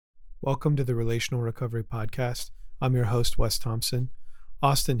Welcome to the Relational Recovery Podcast. I'm your host, Wes Thompson.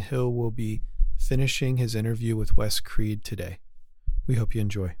 Austin Hill will be finishing his interview with Wes Creed today. We hope you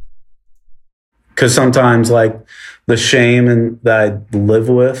enjoy. Because sometimes, like, the shame that I live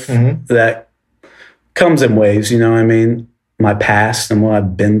with, that comes in waves, you know what I mean? My past and what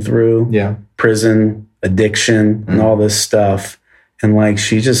I've been through, prison, addiction, and all this stuff. And, like,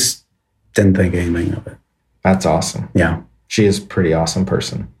 she just didn't think anything of it. That's awesome. Yeah. She is a pretty awesome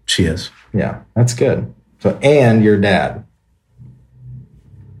person. She is. Yeah, that's good. So, and your dad,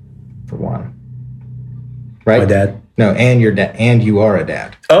 for one. Right? My dad? No, and your dad, and you are a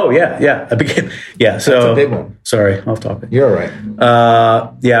dad. Oh, yeah. I became, so. That's a big one. Sorry, off topic. You're all right.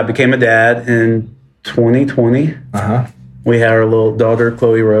 I became a dad in 2020. We had our little daughter,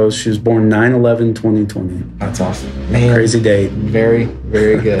 Chloe Rose. She was born 9/11/2020. That's awesome. Man, crazy date. Very,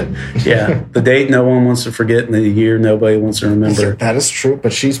 very good. Yeah. The date no one wants to forget and the year nobody wants to remember. That is true,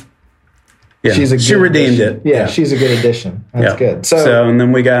 but she she redeemed addition. it. Yeah, she's a good addition. That's good. So, and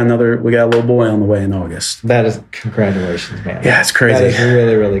then we got a little boy on the way in August. That is, congratulations, man. Yeah, it's crazy. That is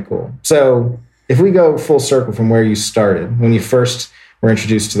really, really cool. So if we go full circle from where you started, when you first were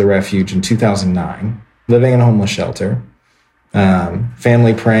introduced to the refuge in 2009, living in a homeless shelter,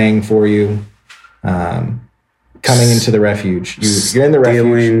 family praying for you, coming into the refuge. You're in the refuge.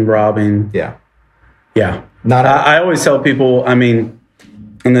 Stealing, robbing. Yeah. I always tell people, I mean,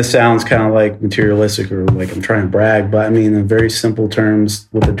 and this sounds kind of like materialistic or like I'm trying to brag, but I mean, in very simple terms,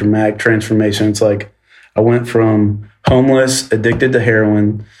 with a dramatic transformation, it's like I went from homeless, addicted to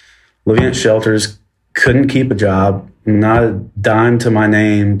heroin, living at shelters, couldn't keep a job, not a dime to my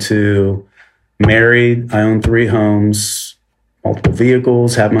name, to married. I own 3 homes, multiple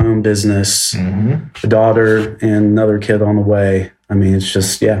vehicles, have my own business, a daughter, and another kid on the way. I mean, it's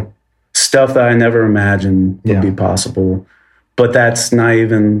just, stuff that I never imagined would be possible. But that's not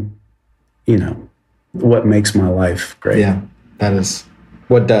even, what makes my life great. Yeah, that is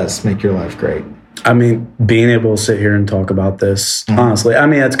what does make your life great. I mean, being able to sit here and talk about this, honestly, I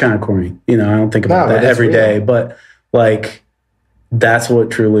mean, that's kind of corny. I don't think about that every day. But, like, that's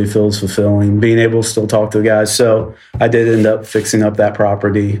what truly feels fulfilling, being able to still talk to the guys. So I did end up fixing up that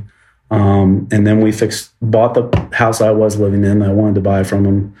property. And then we bought the house I was living in that I wanted to buy from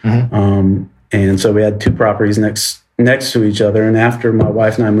them. And so we had 2 properties next to each other. And after my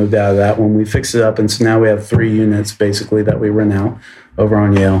wife and I moved out of that one, we fixed it up. And so now we have 3 units basically that we rent out over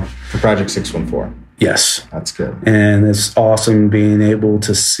on Yale. For Project 614. Yes. That's good. And it's awesome being able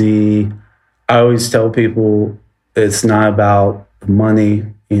to see. I always tell people it's not about money,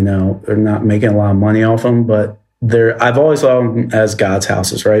 they're not making a lot of money off them, but I've always thought of them as God's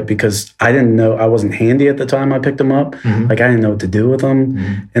houses, right? Because I didn't know, I wasn't handy at the time I picked them up. Like, I didn't know what to do with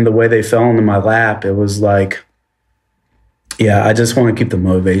them. And the way they fell into my lap, it was like, I just want to keep the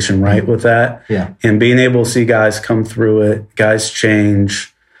motivation right with that. Yeah. And being able to see guys come through it, guys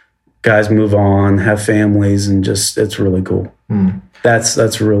change, guys move on, have families, and just, it's really cool.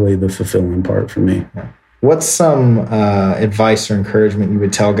 That's really the fulfilling part for me. Yeah. What's some advice or encouragement you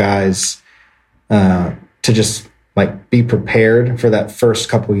would tell guys to just, like, be prepared for that first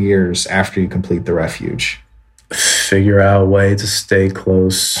couple years after you complete the refuge? Figure out a way to stay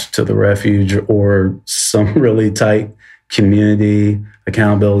close to the refuge or some really tight community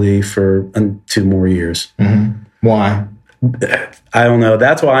accountability for 2 more years. Why? I don't know.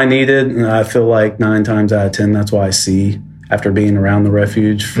 That's what I needed. And I feel like 9 times out of 10, that's what I see after being around the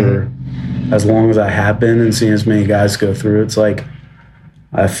refuge for as long as I have been and seeing as many guys go through. It's like,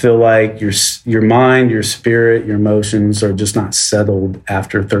 I feel like your mind, your spirit, your emotions are just not settled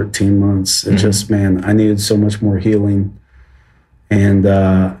after 13 months. It's just, man, I needed so much more healing. And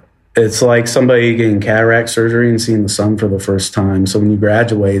it's like somebody getting cataract surgery and seeing the sun for the first time. So when you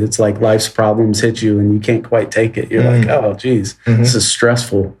graduate, it's like life's problems hit you and you can't quite take it. You're like, oh, geez, this is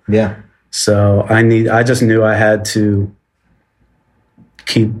stressful. Yeah. So I just knew I had to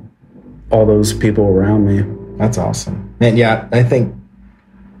keep all those people around me. That's awesome. And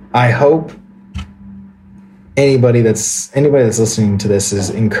I hope anybody that's listening to this is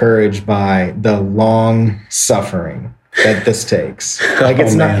encouraged by the long suffering that this takes. Like,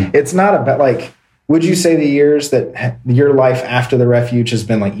 it's not about, like, would you say the years that your life after the refuge has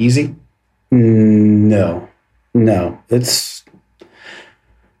been, like, easy? No. It's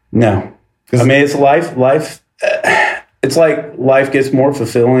no. I mean, it's life. It's like life gets more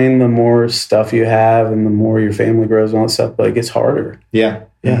fulfilling the more stuff you have and the more your family grows and all that stuff, but it gets harder. Yeah.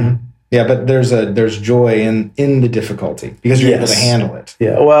 Yeah, but there's joy in the difficulty because you're able to handle it.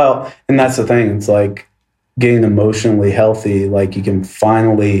 Yeah, well, and that's the thing. It's like getting emotionally healthy. Like, you can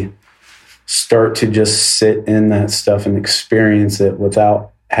finally start to just sit in that stuff and experience it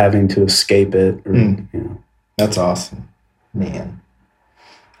without having to escape it. Or, you know. That's awesome, man.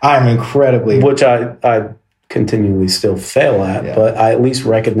 I'm incredibly... Which I continually still fail at, but I at least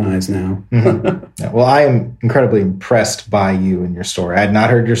recognize now. Yeah, well, I am incredibly impressed by you and your story. I had not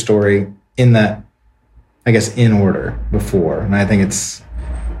heard your story in that, I guess, in order before. And I think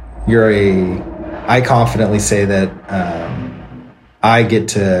I confidently say that I get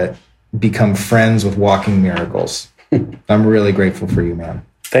to become friends with walking miracles. I'm really grateful for you, man.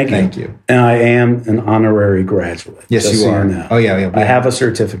 Thank you. And I am an honorary graduate. Yes, you are. Now. Oh, yeah. I have a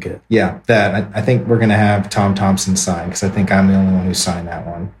certificate. Yeah, that. I think we're going to have Tom Thompson sign, because I think I'm the only one who signed that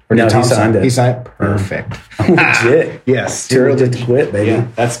one. Or no, he signed it. He signed it? Perfect. Legit. Yes. Too legit to quit, baby. Yeah,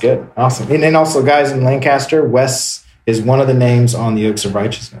 that's good. Awesome. And also, guys, in Lancaster, Wes is one of the names on the Oaks of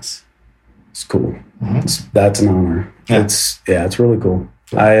Righteousness. It's cool. That's an honor. Yeah. It's really cool.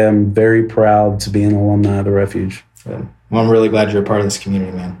 I am very proud to be an alumni of the Refuge. Good. Well, I'm really glad you're a part of this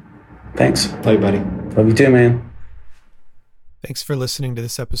community, man. Thanks. Love you, buddy. Love you too, man. Thanks for listening to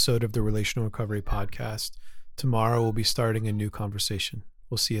this episode of the Relational Recovery Podcast. Tomorrow we'll be starting a new conversation.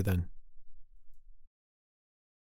 We'll see you then.